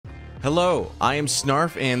Hello, I am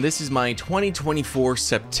Snarf, and this is my 2024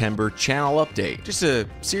 September channel update. Just a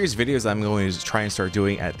series of videos I'm going to try and start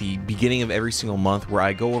doing at the beginning of every single month where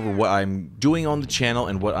I go over what I'm doing on the channel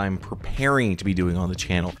and what I'm preparing to be doing on the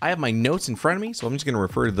channel. I have my notes in front of me, so I'm just going to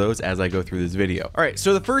refer to those as I go through this video. Alright,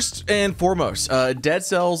 so the first and foremost, Dead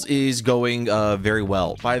Cells is going very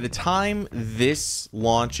well. By the time this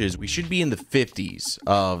launches, we should be in the 50s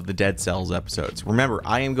of the Dead Cells episodes. Remember,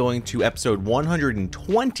 I am going to episode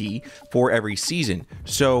 120 for every season,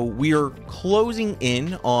 so we are closing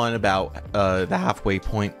in on about the halfway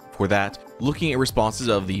point for that. Looking at responses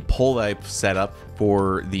of the poll that I've set up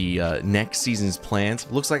for the next season's plans,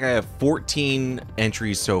 looks like I have 14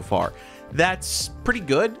 entries so far. That's pretty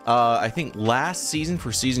good. I think last season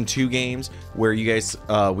for season 2 games, where you guys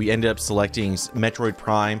we ended up selecting Metroid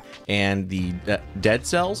Prime and the Dead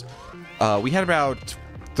Cells, we had about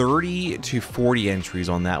 30 to 40 entries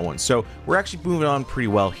on that one, so we're actually moving on pretty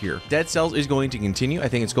well here. Dead Cells is going to continue. I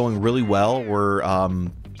think it's going really well.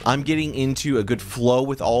 I'm getting into a good flow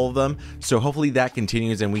with all of them, so hopefully that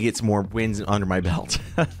continues and we get some more wins under my belt.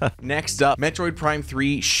 Next up, Metroid Prime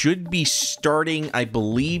 3 should be starting, I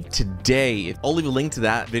believe, today. I'll leave a link to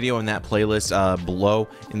that video and that playlist below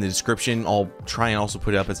in the description. I'll try and also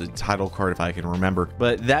put it up as a title card if I can remember,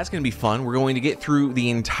 but that's going to be fun. We're going to get through the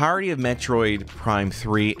entirety of Metroid Prime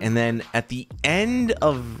 3, and then at the end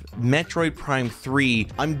of Metroid Prime 3,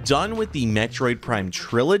 I'm done with the Metroid Prime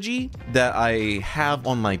trilogy that I have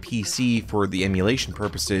on my PC for the emulation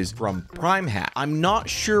purposes from Prime Hack. I'm not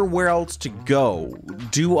sure where else to go.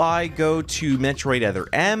 Do I go to Metroid Other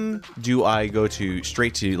M? Do I go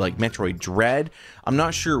straight to like Metroid Dread? I'm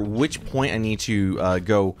not sure which point I need to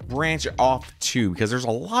go branch off to, because there's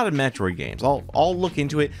a lot of Metroid games. I'll look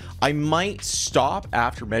into it. I might stop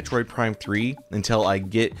after Metroid Prime 3 until I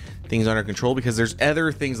get things under control, because there's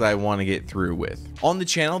other things that I want to get through with. On the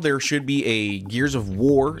channel, there should be a Gears of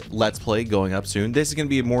War Let's Play going up soon. This is going to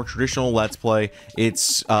be a more traditional Let's Play.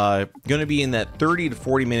 It's going to be in that 30 to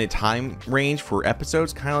 40 minute time range for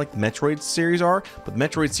episodes, kind of like the Metroid series are, but the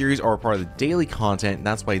Metroid series are a part of the daily content, and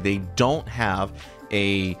that's why they don't have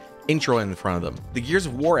a intro in front of them. The Gears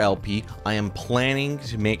of War LP, I am planning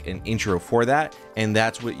to make an intro for that, and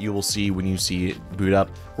that's what you will see when you see it boot up.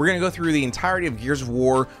 We're going to go through the entirety of Gears of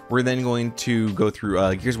War. We're then going to go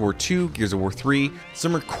through Gears of War 2, Gears of War 3.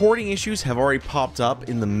 Some recording issues have already popped up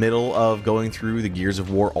in the middle of going through the Gears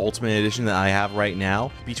of War Ultimate Edition that I have right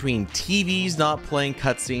now. Between TVs not playing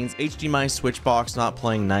cutscenes, HDMI switch box not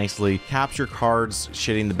playing nicely, capture cards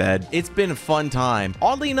shitting the bed. It's been a fun time.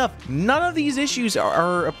 Oddly enough, none of these issues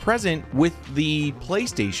are present with the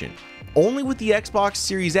PlayStation. Only with the Xbox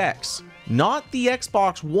Series X. Not the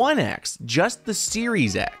Xbox One X, just the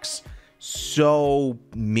Series X. So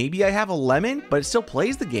maybe I have a lemon, but it still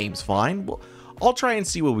plays the games fine. Well, I'll try and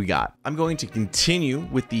see what we got. I'm going to continue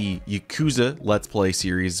with the Yakuza Let's Play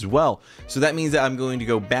series as well. So that means that I'm going to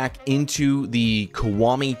go back into the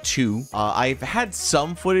Kiwami 2. I've had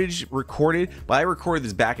some footage recorded, but I recorded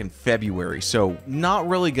this back in February, so not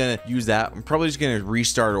really gonna use that. I'm probably just gonna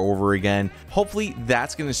restart over again. Hopefully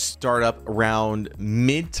that's gonna start up around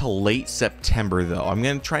mid to late September though. I'm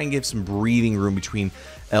gonna try and give some breathing room between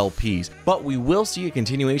LPs, but we will see a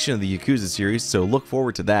continuation of the Yakuza series, so look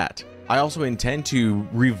forward to that. I also intend to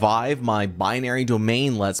revive my binary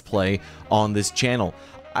domain Let's Play on this channel.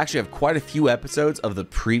 I actually have quite a few episodes of the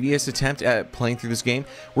previous attempt at playing through this game.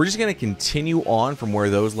 We're just going to continue on from where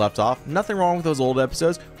those left off. Nothing wrong with those old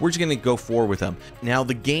episodes. We're just going to go forward with them. Now,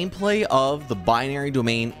 the gameplay of the binary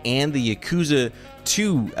domain and the Yakuza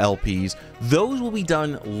 2 LPs, those will be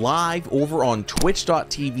done live over on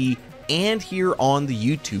twitch.tv and here on the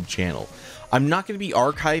YouTube channel. I'm not going to be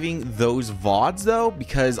archiving those VODs though,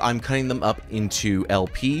 because I'm cutting them up into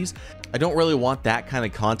LPs. I don't really want that kind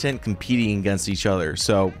of content competing against each other,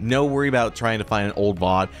 so no worry about trying to find an old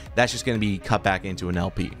VOD. That's just going to be cut back into an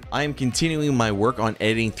LP. I am continuing my work on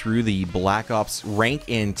editing through the Black Ops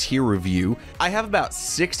Rank&Tier review. I have about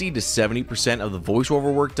 60 to 70% of the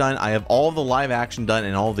voiceover work done. I have all of the live action done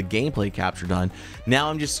and all of the gameplay capture done. Now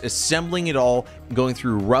I'm just assembling it all, going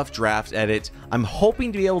through rough draft edits. I'm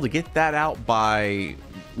hoping to be able to get that out by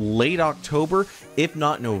late October, if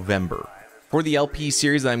not November. For the LP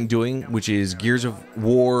series that I'm doing, which is Gears of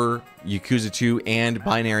War, Yakuza 2, and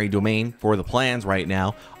Binary Domain for the plans right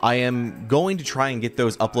now, I am going to try and get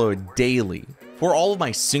those uploaded daily. For all of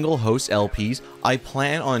my single host LPs, I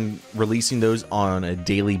plan on releasing those on a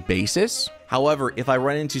daily basis. However, if I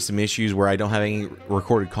run into some issues where I don't have any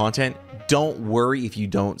recorded content, don't worry if you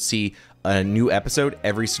don't see a new episode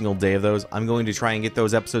every single day of those. I'm going to try and get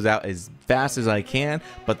those episodes out as fast as I can,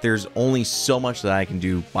 but there's only so much that I can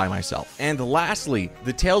do by myself. And lastly,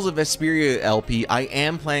 the Tales of Vesperia LP, I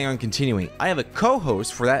am planning on continuing. I have a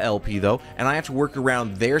co-host for that LP though, and I have to work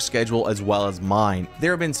around their schedule as well as mine.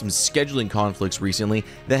 There have been some scheduling conflicts recently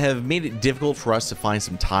that have made it difficult for us to find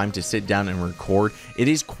some time to sit down and record. It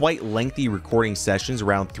is quite lengthy recording sessions,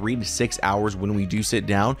 around 3 to 6 hours when we do sit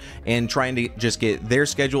down, and trying to just get their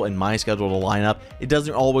schedule and my schedule to line up. It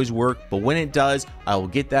doesn't always work, but when it does, I will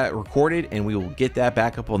get that recorded and we will get that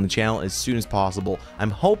back up on the channel as soon as possible.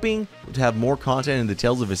 I'm hoping to have more content in the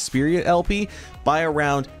Tales of Vesperia LP by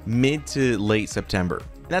around mid to late September.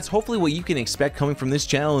 That's hopefully what you can expect coming from this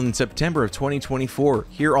channel in September of 2024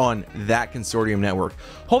 here on That Consortium Network.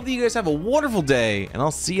 Hope that you guys have a wonderful day, and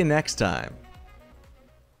I'll see you next time.